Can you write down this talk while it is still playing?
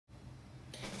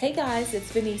Hey guys,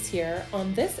 it's Venice here.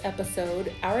 On this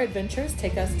episode, our adventures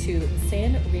take us to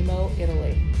San Remo,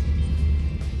 Italy.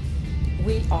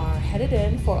 We are headed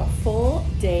in for a full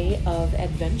day of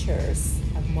adventures.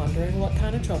 I'm wondering what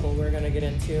kind of trouble we're going to get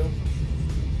into.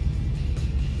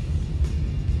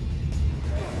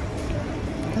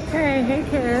 Okay, hey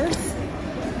kids.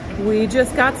 We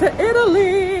just got to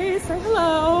Italy. Say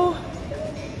hello.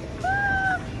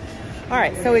 All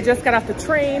right, so we just got off the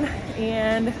train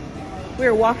and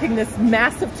we're walking this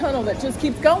massive tunnel that just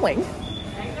keeps going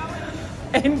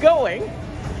and going.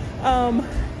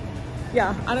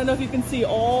 Yeah, I don't know if you can see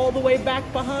all the way back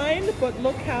behind, but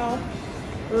look how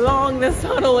long this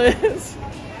tunnel is.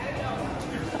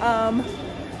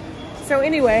 So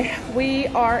anyway, we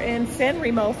are in San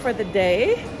Remo for the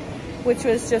day, which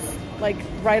was just like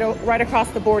right across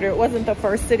the border. It wasn't the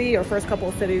first city or first couple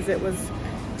of cities. It was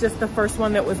just the first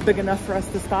one that was big enough for us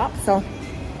to stop. So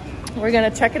we're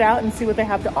gonna check it out and see what they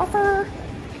have to offer.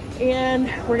 And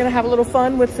we're gonna have a little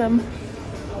fun with some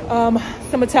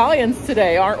Italians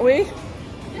today, aren't we?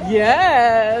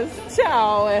 Yes,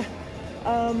 ciao.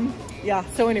 Yeah,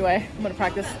 so anyway, I'm gonna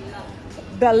practice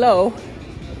bello,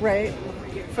 right,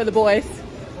 for the boys.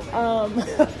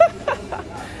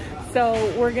 So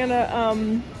we're gonna,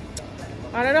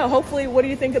 I don't know, hopefully, what do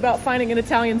you think about finding an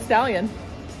Italian stallion?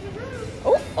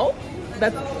 Oh,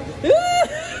 that's,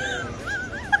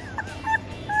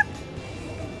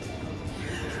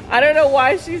 I don't know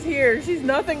why she's here. She's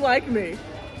nothing like me.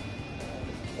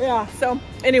 Yeah, so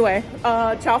anyway,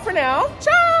 ciao for now.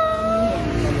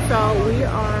 Ciao! So we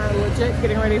are legit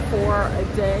getting ready for a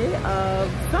day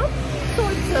of some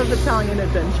sorts of Italian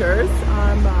adventures.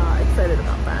 I'm excited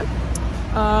about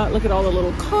that. Look at all the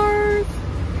little cars.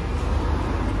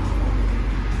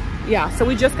 Yeah, so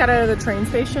we just got out of the train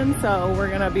station, so we're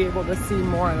gonna be able to see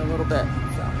more in a little bit.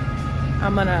 So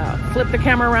I'm gonna flip the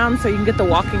camera around so you can get the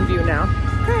walking view now.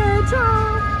 Okay,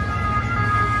 ciao!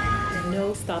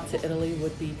 No stop to Italy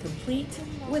would be complete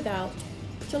without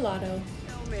gelato.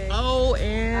 Oh,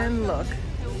 and look.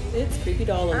 It's creepy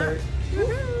doll alert.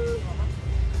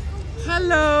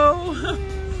 Hello!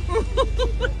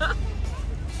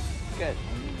 Good.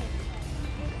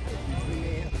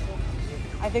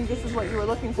 I think this is what you were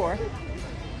looking for.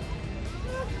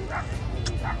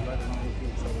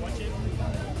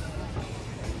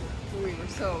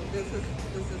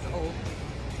 This is old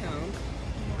town.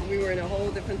 We were in a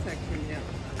whole different section now.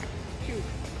 Cute.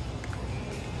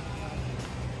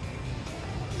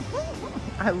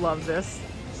 I love this.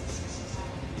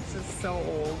 This is so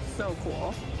old, so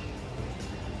cool.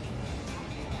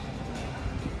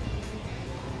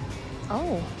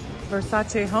 Oh,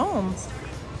 Versace homes.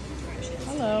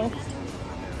 Hello.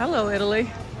 Hello,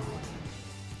 Italy.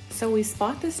 So we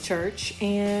spot this church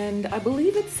and I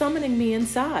believe it's summoning me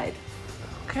inside.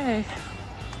 Okay,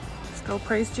 let's go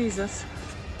praise Jesus.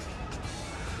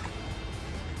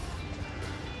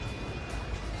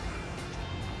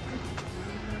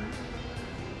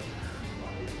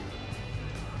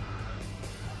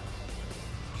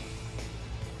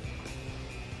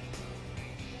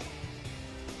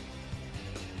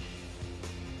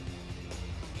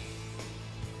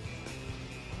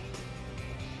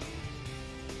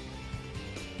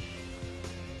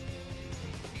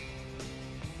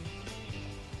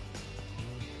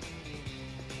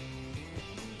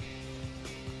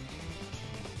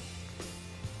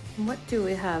 What do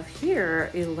we have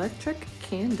here? Electric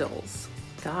candles.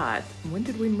 God, when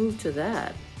did we move to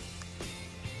that?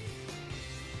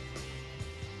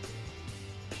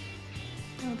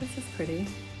 Oh, this is pretty.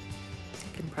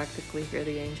 I can practically hear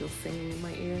the angels singing in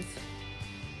my ears.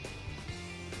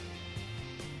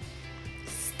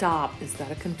 Stop, is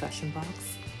that a confession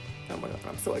box? Oh my God,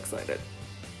 I'm so excited.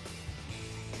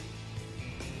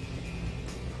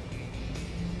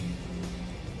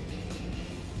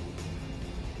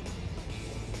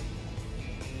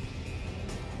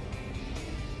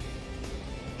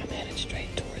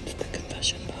 Straight towards the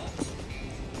confession box.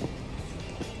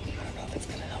 I don't know if it's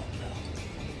gonna help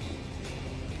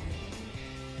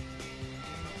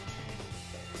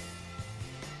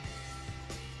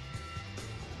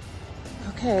though.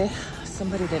 Okay,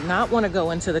 somebody did not want to go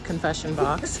into the confession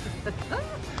box.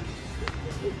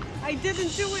 I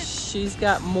didn't do it. She's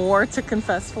got more to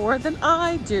confess for than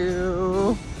I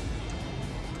do.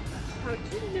 How'd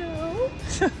you know?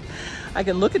 I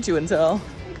can look at you and tell.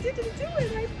 I didn't do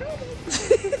it, I promise.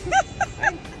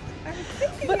 I was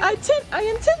thinking but it. I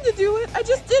intend to do it. I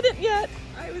just didn't yet.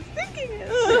 I was thinking it.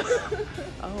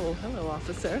 Oh, hello,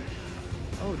 officer.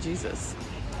 Oh, Jesus.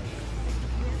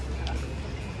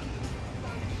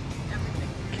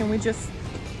 Can we just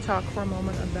talk for a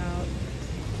moment about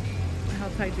how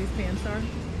tight these pants are.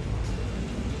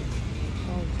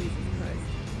 Oh, Jesus Christ.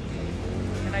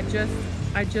 And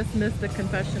I just missed the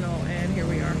confessional, and here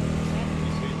we are.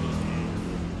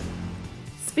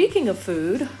 Speaking of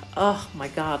food, oh my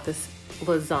God, this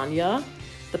lasagna,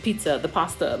 the pizza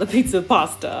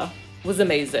pasta was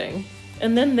amazing.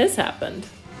 And then this happened.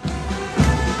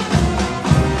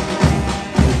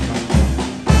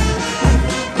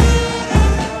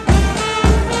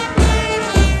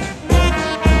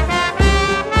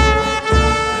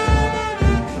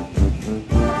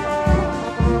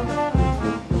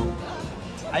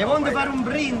 I want to fare un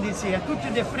brindisi a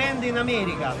tutti i friend in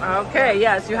America. Okay,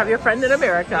 yes, you have your friend in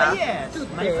America. Yes,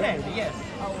 my friend, yes.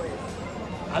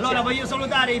 Allora voglio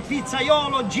salutare il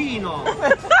pizzaiolo Gino.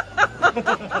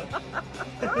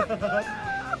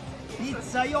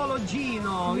 Pizzaiolo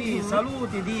Gino,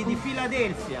 saluti di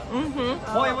Philadelphia.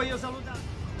 Poi voglio salutare.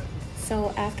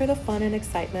 So after the fun and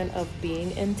excitement of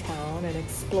being in town and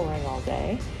exploring all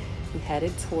day, we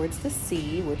headed towards the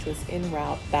sea, which was en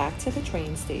route back to the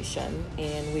train station,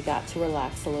 and we got to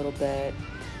relax a little bit,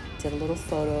 did a little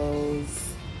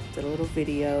photos, did a little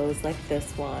videos like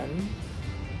this one.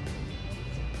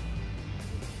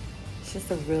 It's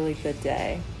just a really good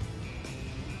day.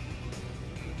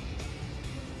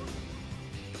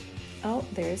 Oh,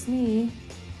 there's me,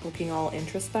 looking all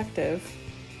introspective.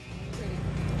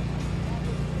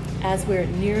 As we're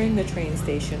nearing the train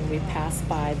station, we pass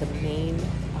by the main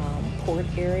port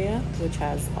area, which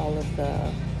has all of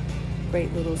the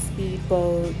great little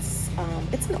speedboats.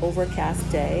 It's an overcast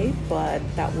day, but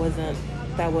that wasn't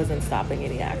stopping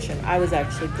any action. I was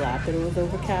actually glad that it was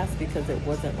overcast because it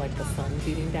wasn't like the sun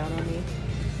beating down on me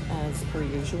as per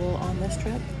usual on this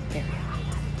trip. Very hot.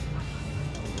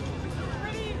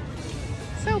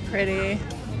 So pretty.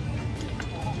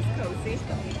 It's cozy.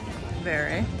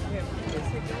 Very. We have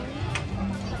music going.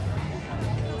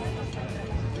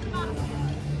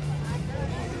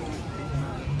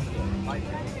 Oh my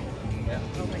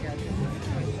God.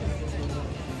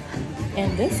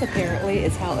 And this apparently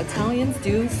is how Italians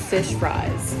do fish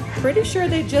fries. Pretty sure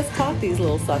they just caught these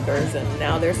little suckers and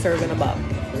now they're serving them up.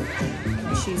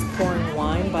 She's pouring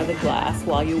wine by the glass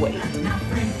while you wait.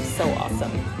 So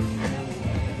awesome.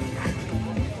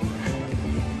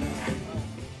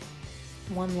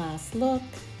 One last look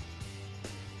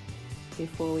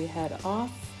before we head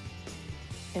off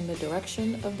in the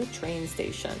direction of the train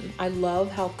station. I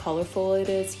love how colorful it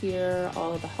is here,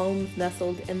 all of the homes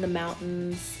nestled in the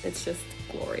mountains. It's just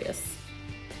glorious.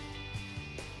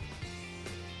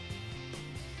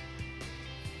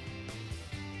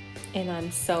 And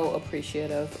I'm so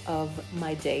appreciative of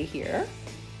my day here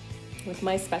with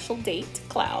my special date,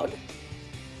 Cloud.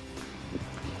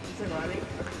 Is it running?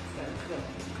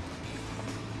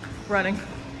 Running.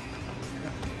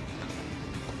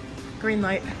 Green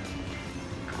light.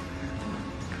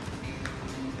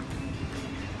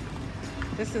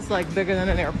 This is like bigger than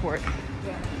an airport.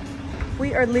 Yeah.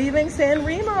 We are leaving San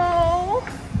Remo.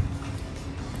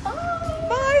 Oh.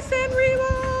 Bye, San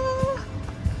Remo.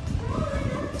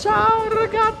 Ciao,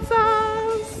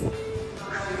 ragazzas.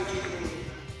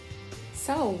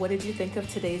 So, what did you think of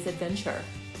today's adventure?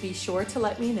 Be sure to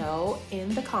let me know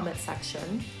in the comment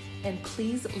section. And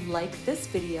please like this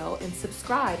video and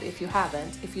subscribe if you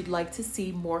haven't, if you'd like to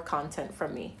see more content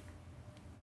from me.